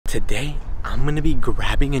Today, I'm gonna be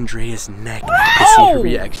grabbing Andrea's neck to see her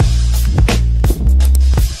reaction.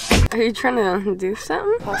 Are you trying to do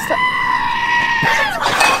something?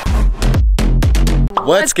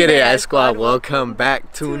 What's good, AI Squad? Welcome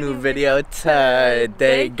back to a new video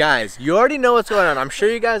today. Guys, you already know what's going on. I'm sure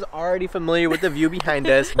you guys are already familiar with the view behind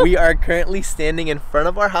us. We are currently standing in front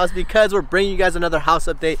of our house because we're bringing you guys another house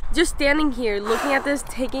update. Just standing here, looking at this,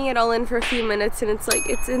 taking it all in for a few minutes, and it's like,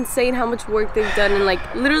 it's insane how much work they've done in like,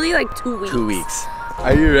 literally like 2 weeks. 2 weeks.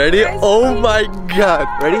 Are you ready? Oh my God.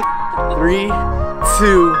 Ready? 3,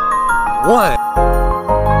 2, 1.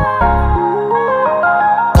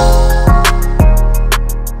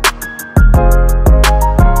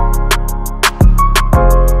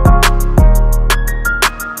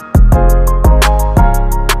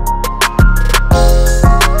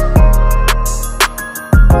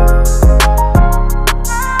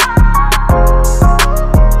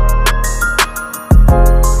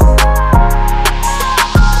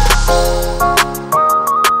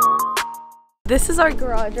 This is our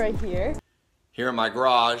garage right here. Here in my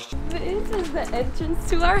garage. This is the entrance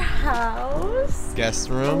to our house. Guest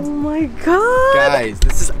room. Oh my God. Guys,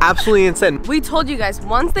 this is absolutely insane. We told you guys,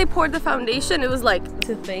 once they poured the foundation, it was like,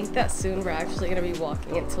 to think that soon we're actually gonna be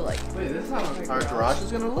walking into like... Wait, this is how our garage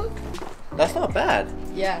is gonna look? That's not bad.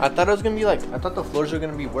 Yeah. I thought it was gonna be like, I thought the floors were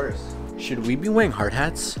gonna be worse. Should we be wearing hard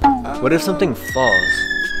hats? What if something falls?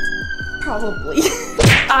 Probably.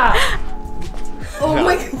 Ah! Oh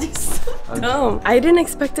my God, you're so dumb. I didn't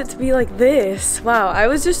expect it to be like this. Wow, I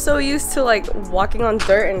was just so used to like walking on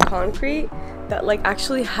dirt and concrete that like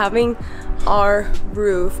actually having our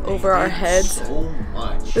roof over our heads. So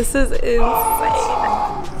much. This is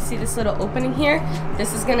insane. See this little opening here?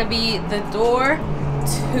 This is gonna be the door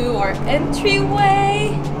to our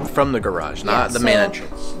entryway. From the garage, not the main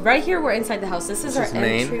entrance. Right here, we're inside the house. This is our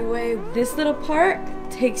entryway. This little part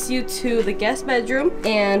takes you to the guest bedroom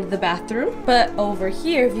and the bathroom. But over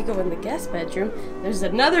here, if you go in the guest bedroom, there's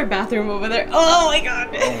another bathroom over there. Oh my God.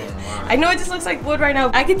 Oh my. I know it just looks like wood right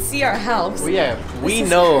now. I can see our house. Well, yeah, we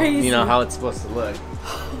know, you know, how it's supposed to look.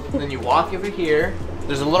 Then you walk over here.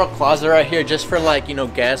 There's a little closet right here just for like, you know,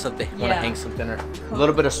 guests if they want to hang something or a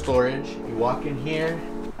little bit of storage. You walk in here.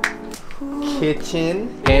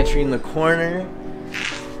 Kitchen, pantry in the corner.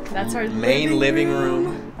 That's our main living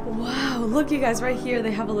room. Wow, look you guys, right here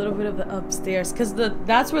they have a little bit of the upstairs because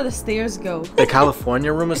that's where the stairs go. The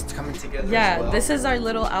California room is coming together. Yeah, as well. This is our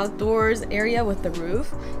little outdoors area with the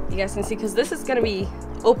roof. You guys can see because this is gonna be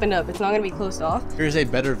opened up. It's not gonna be closed off. Here's a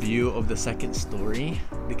better view of the second story.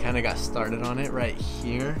 They kind of got started on it right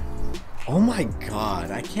here. Oh my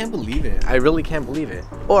God, I can't believe it. I really can't believe it.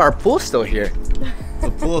 Oh, our pool's still here.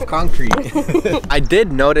 The pool of concrete. I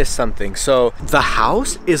did notice something. So the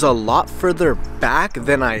house is a lot further back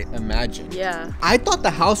than I imagined. Yeah. I thought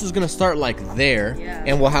the house was gonna start like there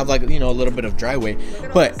and we'll have like, you know, a little bit of driveway.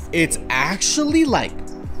 But it's actually like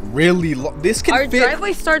really long. This can fit. Our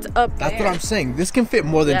driveway starts up That's what I'm saying. This can fit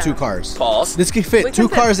more than 2 cars. False. This can fit 2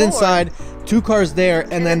 cars inside, 2 cars there,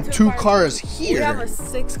 and then 2 cars here. We have a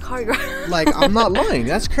 6-car garage. Like, I'm not lying.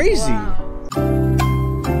 That's crazy. Wow.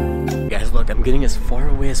 Guys, look, I'm getting as far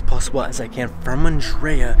away as possible as I can from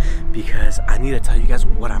Andrea because I need to tell you guys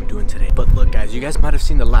what I'm doing today. But look, guys, you guys might have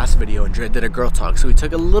seen the last video. Andrea did a girl talk, so we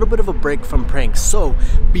took a little bit of a break from pranks. So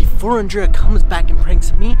before Andrea comes back and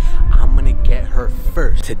pranks me, I'm gonna get her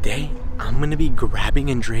first. Today, I'm gonna be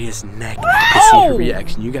grabbing Andrea's neck to see her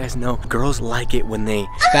reaction. You guys know girls like it when they...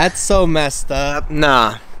 That's so messed up.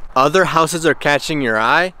 Nah. Other houses are catching your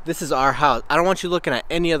eye. This is our house. I don't want you looking at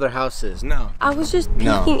any other houses. No. I was just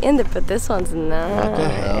peeking in there, but this one's not. What the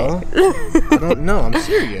hell? I don't know. I'm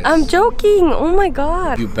serious. I'm joking. Oh my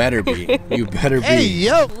God. You better be. You better be. Hey,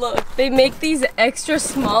 yo. Look, they make these extra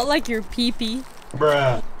small like your pee-pee.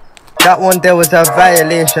 Bruh. That one there was a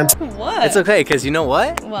violation. What? It's okay, because you know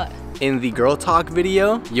what? What? In the girl talk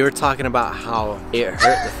video, you were talking about how it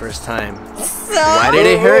hurt the first time. Why did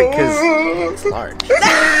it hurt? Because it's large.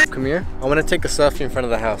 Come here. I want to take a selfie in front of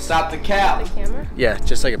the house. Stop the cap. The camera? Yeah,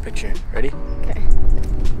 just like a picture. Ready? Okay.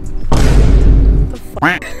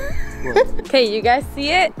 Okay, you guys see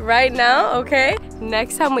it right now, okay?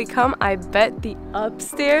 Next time we come, I bet the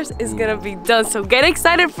upstairs is gonna be done. So get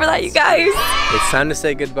excited for that, you guys. It's time to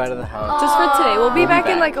say goodbye to the house. Just for today. We'll be back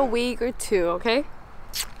in like a week or 2, okay?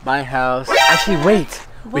 Bye, house. Actually, wait.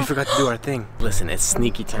 We forgot to do our thing. Listen, it's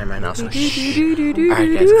sneaky time right now, so shh.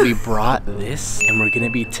 Alright guys, we brought this and we're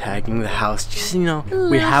gonna be tagging the house. Just, you know,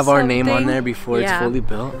 we have our name on there before it's fully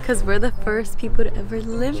built. Because we're the first people to ever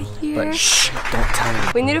live here. But shh, don't tell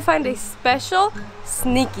me. We need to find a special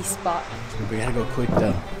sneaky spot. We gotta go quick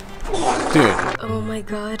though. Dude. Oh my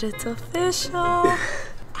god, it's official.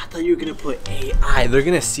 thought you were gonna put AI. They're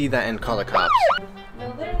gonna see that and call the cops.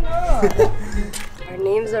 No, they're not. Our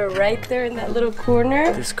names are right there in that little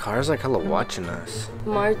corner. This car's like hella watching us.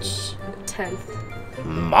 March 10th.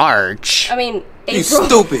 March? I mean, April. You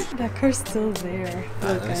stupid. That car's still there.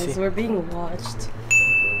 Look, let's guys, see. we're being watched.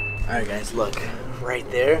 Alright guys, look. Right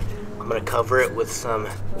there. I'm gonna cover it with some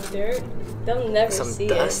Dirt. They'll never see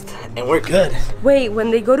dust. And we're good. it. Wait,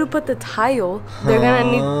 when they go to put the tile, they're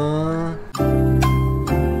gonna need...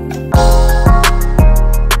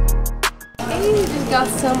 Hey, just got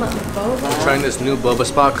some boba. Trying this new boba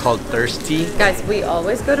spot called Thirsty. Guys, we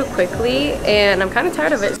always go to Quickly, and I'm kind of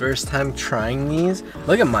tired of it. First time trying these.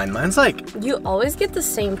 Look at mine. Mine's like... You always get the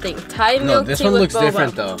same thing. Thai No, milk this tea one with looks boba.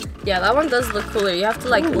 different though. Yeah, that one does look cooler. You have to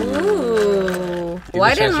like, ooh.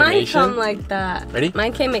 Why didn't mine come like that? Ready?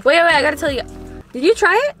 Mine came like, wait, I gotta tell you. Did you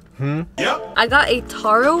try it? Yep. I got a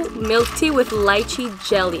taro milk tea with lychee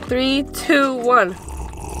jelly. 3, 2, 1.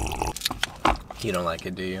 You don't like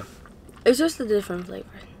it, do you? It's just a different flavor.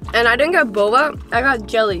 And I didn't get boba, I got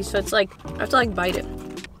jelly, so it's like, I have to like bite it.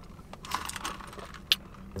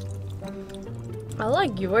 I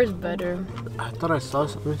like yours better. I thought I saw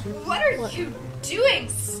something. What are you doing,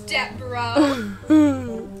 step bro?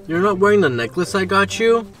 You're not wearing the necklace I got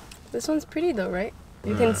you? This one's pretty though, right?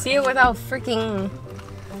 You can see it without freaking...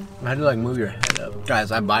 I had to like move your head up.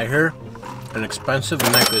 Guys, I buy her an expensive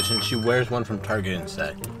necklace and she wears one from Target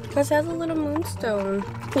instead. Because it has a little moonstone.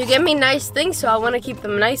 You give me nice things, so I want to keep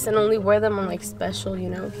them nice and only wear them on like special, you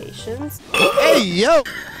know, occasions. Hey, yo!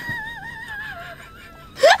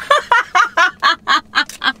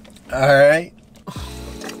 Alright.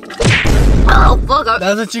 Oh, fuck.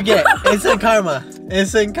 That's what you get. Instant karma.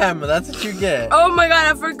 Instant karma. That's what you get. Oh my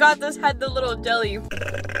god, I forgot this had the little jelly.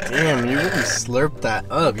 Damn, you really slurped that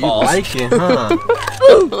up. You like it, huh?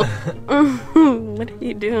 What are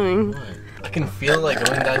you doing? I can feel it like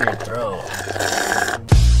going down your throat.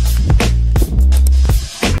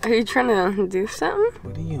 Are you trying to do something?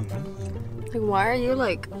 What do you mean? Like, why are you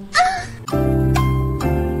like...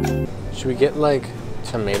 Should we get like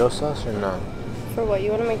tomato sauce or no? For what, you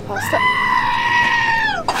want to make pasta?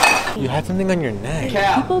 You had something on your neck.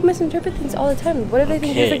 People misinterpret things all the time. What if they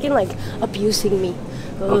think you're Okay. freaking like abusing me?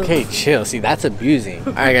 Ugh. Okay, chill. See, that's abusing.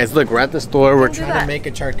 Alright guys, look, we're at the store. We're do trying that. to make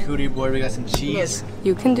a charcuterie board. We got some cheese.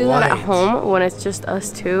 You can do that at What? home when it's just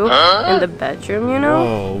us two in the bedroom, you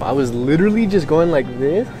know? Whoa. I was literally just going like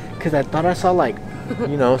this because I thought I saw like,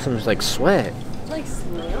 you know, some like sweat. Like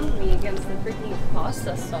slammed me against the freaking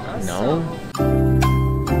pasta sauce. No.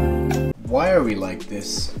 Why are we like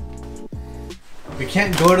this? We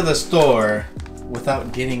can't go to the store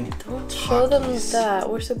without getting Don't show them Takis. that.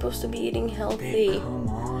 We're supposed to be eating healthy. Babe, come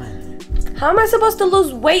on. How am I supposed to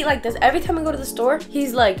lose weight like this? Every time I go to the store,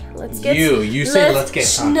 he's like, let's get... You say let's get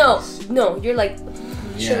tacos. No, you're like,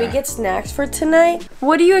 should we Yeah. get snacks for tonight?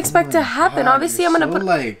 What do you expect to happen? God, Obviously, you're I'm gonna so, put...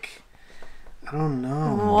 like, I don't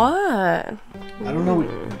know. What? I don't know.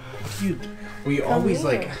 Dude, we always Come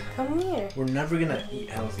like, here. Come here. we're never gonna eat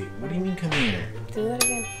healthy. What do you mean come here? Do that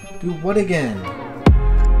again. Do what again?